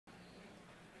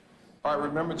All right,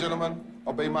 remember, gentlemen,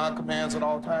 obey my commands at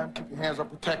all times. Keep your hands up,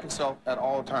 protect yourself at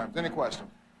all times. Any question?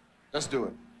 Let's do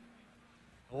it.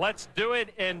 Let's do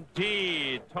it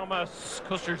indeed. Tomasz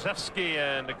Kucharzewski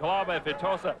and Glaube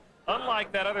Feitosa.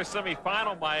 Unlike that other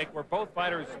semifinal, Mike, where both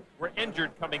fighters were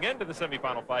injured coming into the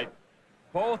semifinal fight,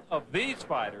 both of these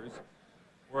fighters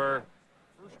were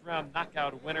first-round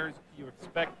knockout winners. You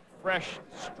expect fresh,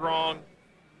 strong,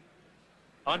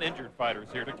 uninjured fighters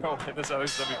here to go in this other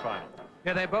semifinal.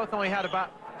 Yeah, they both only have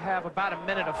about a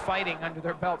minute of fighting under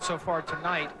their belt so far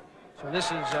tonight. So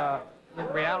this is, in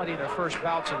reality, their first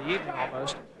bouts of the evening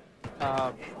almost.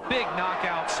 Big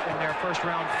knockouts in their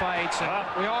first-round fights. And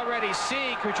we already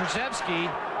see Kucharzewski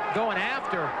going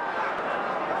after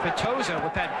Feitosa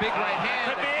with that big right hand.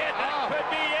 Could be it. That could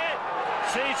be it.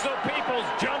 Cecil Peoples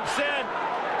jumps in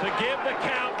to give the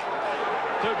count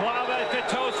to Glaube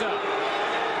Feitosa.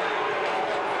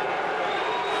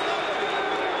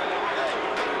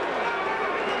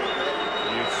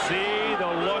 You see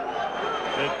the look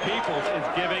that Peoples is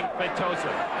giving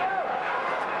Feitosa.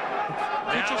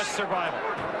 Now it's survival.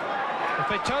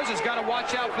 Feitosa's got to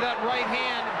watch out for that right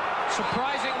hand.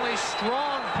 Surprisingly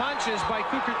strong punches by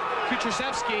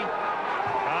Kucharzewski.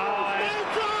 Oh,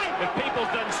 if Peoples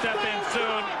doesn't step in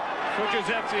soon,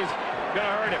 Kucharzewski's going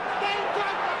to hurt him.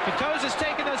 Feitosa's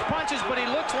taking those punches, but he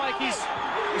looks like he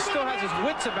still has his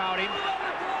wits about him.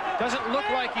 Doesn't look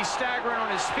like he's staggering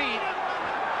on his feet.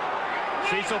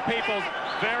 Cecil Peoples,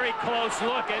 very close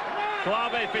look at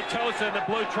Glaube Feitosa in the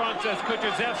blue trunks as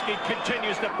Kucharzewski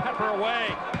continues to pepper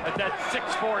away at that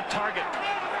 6'4" target.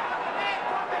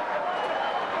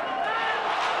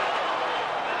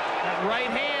 That right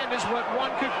hand is what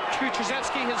won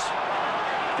Kucharzewski his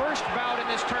first bout in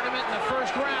this tournament in the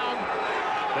first round.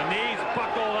 The knees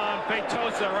buckled on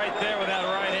Feitosa right there with that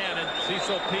right hand, and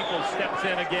Cecil Peoples steps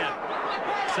in again.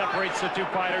 Separates the two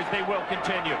fighters. They will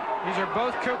continue. These are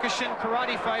both Kyokushin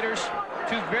karate fighters.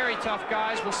 Two very tough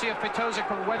guys. We'll see if Feitosa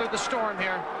can weather the storm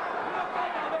here.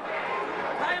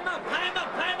 Time up, time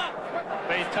up, time up.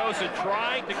 Feitosa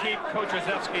trying to keep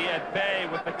Kucharzewski at bay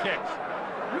with the kicks.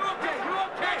 You okay, you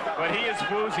okay? But he is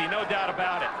woozy, no doubt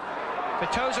about it.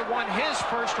 Feitosa won his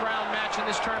first round match in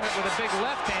this tournament with a big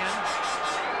left hand.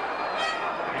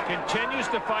 He continues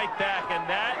to fight back, and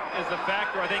that is the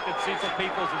factor I think that Cecil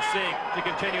Peoples is seeing to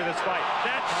continue this fight.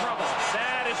 That's trouble.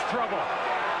 That is trouble.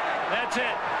 That's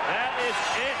it. That is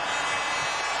it.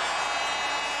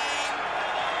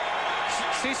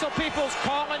 Cecil Peoples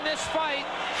calling this fight.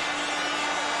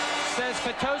 Says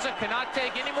Feitosa cannot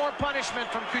take any more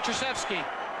punishment from Kucharzewski.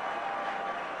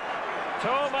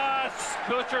 Tomasz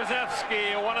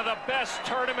Kucharzewski, one of the best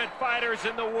tournament fighters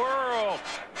in the world,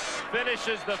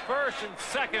 finishes the first and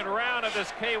second round of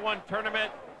this K1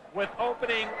 tournament with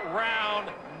opening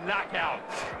round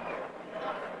knockouts.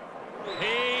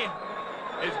 He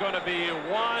is going to be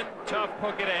one tough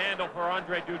cookie to handle for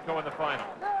Andre Dudko in the final.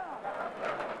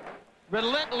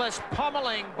 Relentless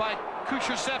pummeling by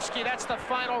Kucharzewski. That's the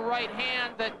final right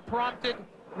hand that prompted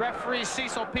referee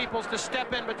Cecil Peoples to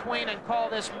step in between and call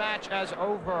this match as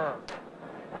over.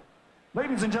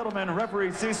 Ladies and gentlemen,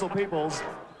 referee Cecil Peoples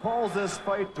calls this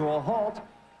fight to a halt.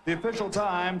 The official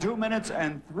time, 2 minutes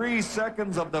and 3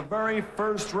 seconds of the very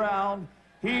first round.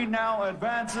 He now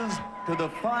advances to the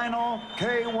final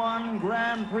K1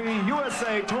 Grand Prix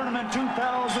USA Tournament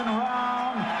 2000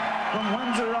 round from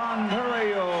Windsor,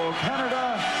 Ontario,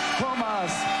 Canada,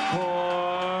 Tomasz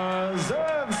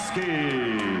Kucharzewski.